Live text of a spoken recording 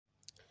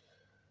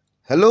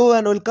Hello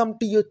and welcome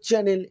to your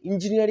channel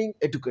Engineering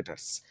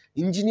Educators.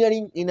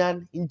 Engineering in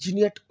an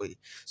engineered way.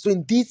 So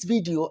in this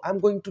video, I'm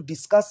going to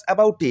discuss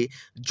about a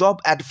job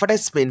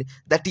advertisement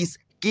that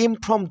came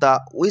from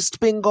the West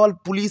Bengal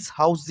Police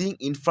Housing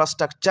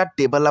Infrastructure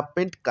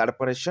Development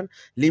Corporation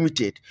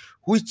Limited,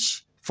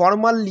 which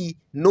formerly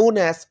known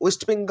as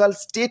West Bengal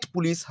State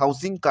Police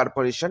Housing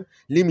Corporation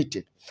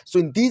Limited. So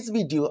in this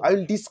video, I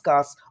will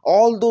discuss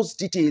all those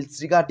details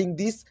regarding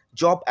this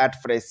job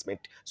advertisement.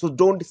 So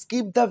don't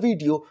skip the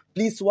video,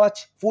 please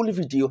watch full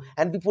video.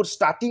 And before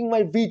starting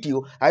my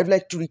video, I would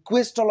like to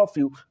request all of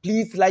you,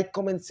 please like,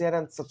 comment, share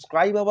and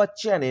subscribe our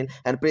channel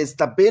and press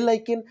the bell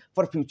icon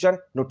for future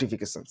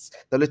notifications.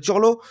 তাহলে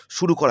চলো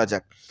শুরু করা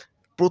যাক।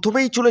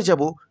 প্রথমেই চলে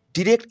যাব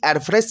direct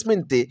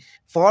advertisement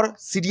for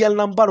serial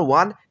number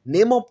 1.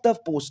 Name of the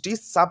post is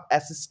sub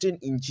assistant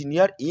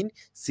engineer in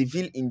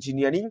civil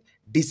engineering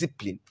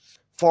discipline.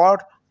 For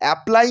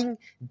applying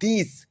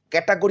this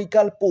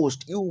categorical post,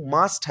 you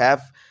must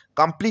have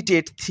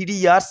completed 3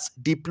 years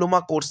diploma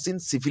course in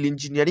civil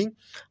engineering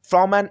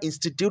from an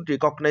institute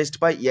recognized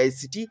by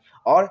EICT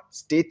or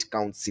state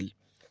council.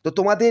 তো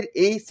তোমাদের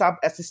এই sub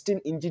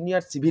assistant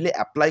engineer সিভিলে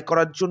apply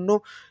করার জন্য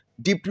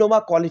diploma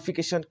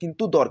qualification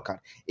কিন্তু দরকার।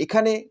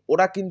 এখানে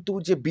ওরা কিন্তু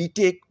যে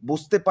বিটেক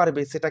বুঝতে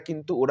পারবে সেটা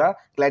কিন্তু ওরা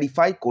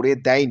ক্ল্যারিফাই করে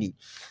দেয়নি।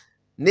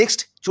 নেক্সট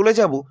চলে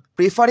যাব,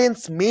 preference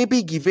may be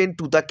given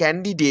to the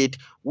candidate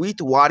with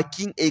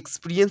working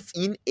experience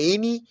in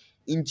any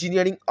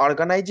engineering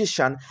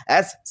organisation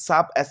as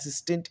sub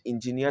assistant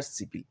engineer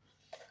civil.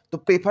 তো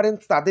প্রেফারেন্স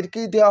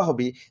তাদেরকেই দেওয়া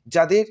হবে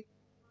যাদের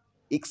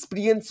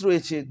এক্সপিরিয়েন্স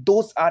রয়েছে,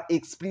 দোজ আর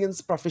এক্সপিরিয়েন্স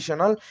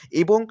প্রফেশনাল,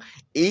 এবং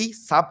এই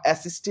সাব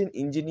অ্যাসিস্ট্যান্ট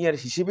ইঞ্জিনিয়ার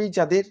হিসেবেই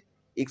যাদের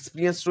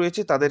এক্সপিরিয়েন্স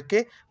রয়েছে তাদেরকে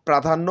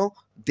প্রাধান্য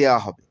দেওয়া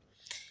হবে।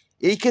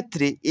 এই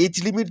ক্ষেত্রে এজ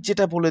লিমিট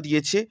যেটা বলে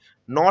দিয়েছে,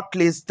 not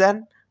less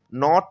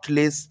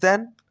than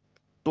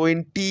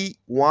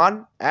 21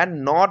 and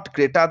not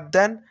greater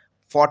than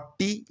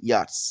 40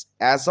 years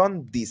as on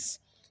this.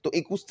 তো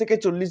 21 থেকে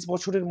 40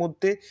 বছরের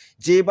মধ্যে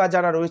যে বা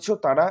যারা রয়েছে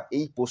তারা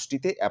এই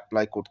পোস্টটিতে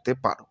অ্যাপ্লাই করতে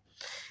পারো।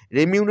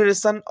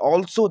 Remuneration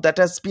also that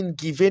has been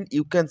given,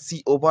 you can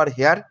see over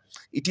here,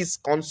 it is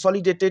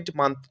consolidated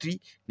monthly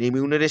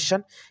remuneration.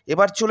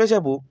 এবার চলে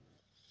যাব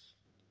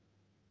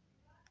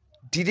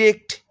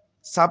ডিরেক্ট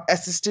সাব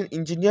অ্যাসিস্ট্যান্ট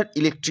ইঞ্জিনিয়ার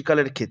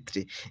ইলেকট্রিক্যালের ক্ষেত্রে।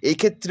 এই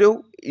ক্ষেত্রেও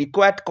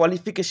রিকোয়ার্ড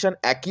কোয়ালিফিকেশন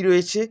একই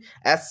রয়েছে,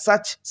 as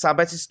such sub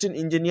assistant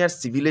engineer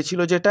সিভিলে ছিল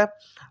যেটা,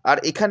 আর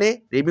এখানে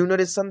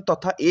রেমিউনারেশন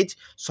তথা এজ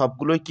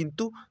সবগুলোই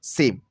কিন্তু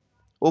সেম।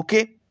 ওকে,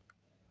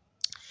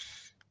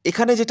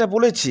 এখানে যেটা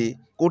বলেছে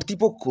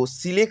কর্তৃপক্ষ,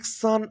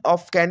 selection of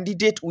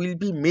candidate will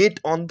be made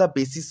on the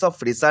basis of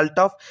result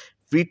of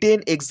written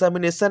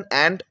examination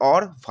and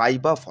or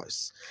viva voice.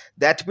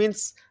 That means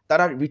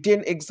তারা রিটেন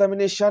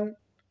এক্সামিনেশন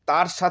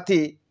তার সাথে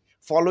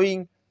ফলোয়িং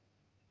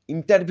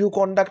ইন্টারভিউ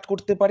কন্ডাক্ট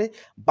করতে পারে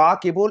বা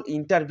কেবল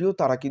ইন্টারভিউ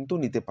তারা কিন্তু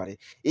নিতে পারে।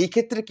 এই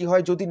ক্ষেত্রে কি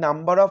হয়, যদি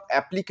নাম্বার অফ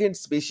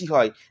অ্যাপ্লিকেন্টস বেশি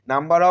হয়,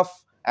 নাম্বার অফ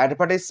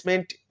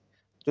অ্যাডভার্টাইজমেন্ট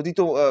যদি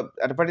তো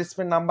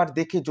অ্যাডভার্টাইজমেন্ট নাম্বার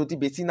দেখে যদি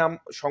বেশি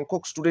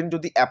সংখ্যক স্টুডেন্ট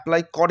যদি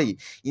অ্যাপ্লাই করে,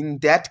 ইন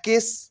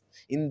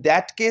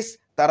দ্যাট কেস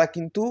তারা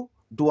কিন্তু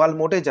ডুয়াল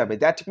মোডে যাবে।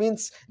 That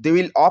means they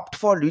will opt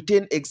for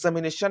written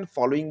examination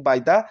following by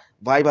the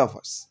viva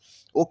voice.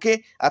 ওকে,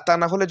 আর তা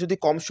না হলে যদি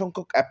কম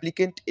সংখ্যক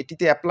অ্যাপ্লিকেন্ট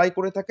এটিতে অ্যাপ্লাই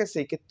করে থাকে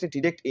সেই ক্ষেত্রে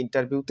ডিরেক্ট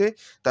ইন্টারভিউতে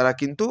তারা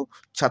কিন্তু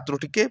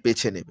ছাত্রটিকে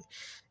বেছে নেবে।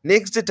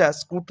 নেক্সট যেটা,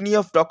 scrutiny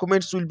of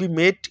documents will be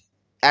made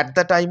at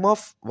the time of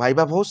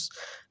viva voice.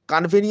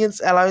 Convenience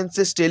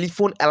allowances,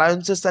 telephone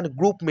allowances and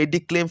group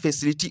mediclaim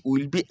facility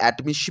will be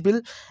admissible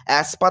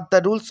as per the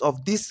rules of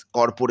this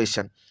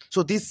corporation. So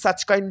this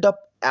such kind of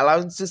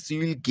allowances you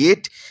will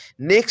get.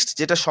 Next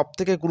যেটা সব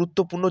থেকে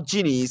গুরুত্বপূর্ণ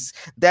জিনিস,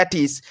 that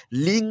is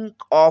link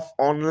of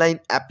online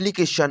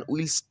application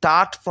will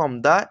start from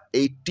the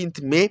 18th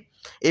May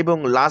এবং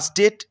last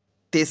date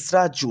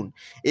 3রা June.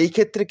 এই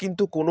ক্ষেত্রে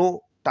কিন্তু কোনো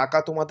টাকা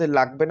তোমাদের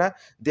লাগবে না।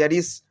 there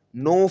is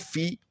no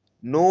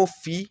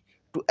fee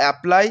to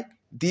apply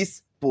this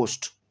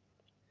post.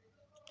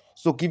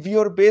 So give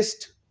your best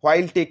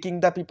while taking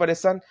the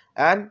preparation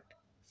and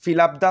fill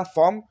up the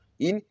form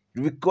in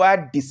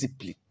required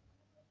discipline.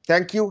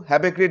 Thank you.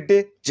 Have a great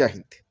day. Jai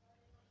Hind.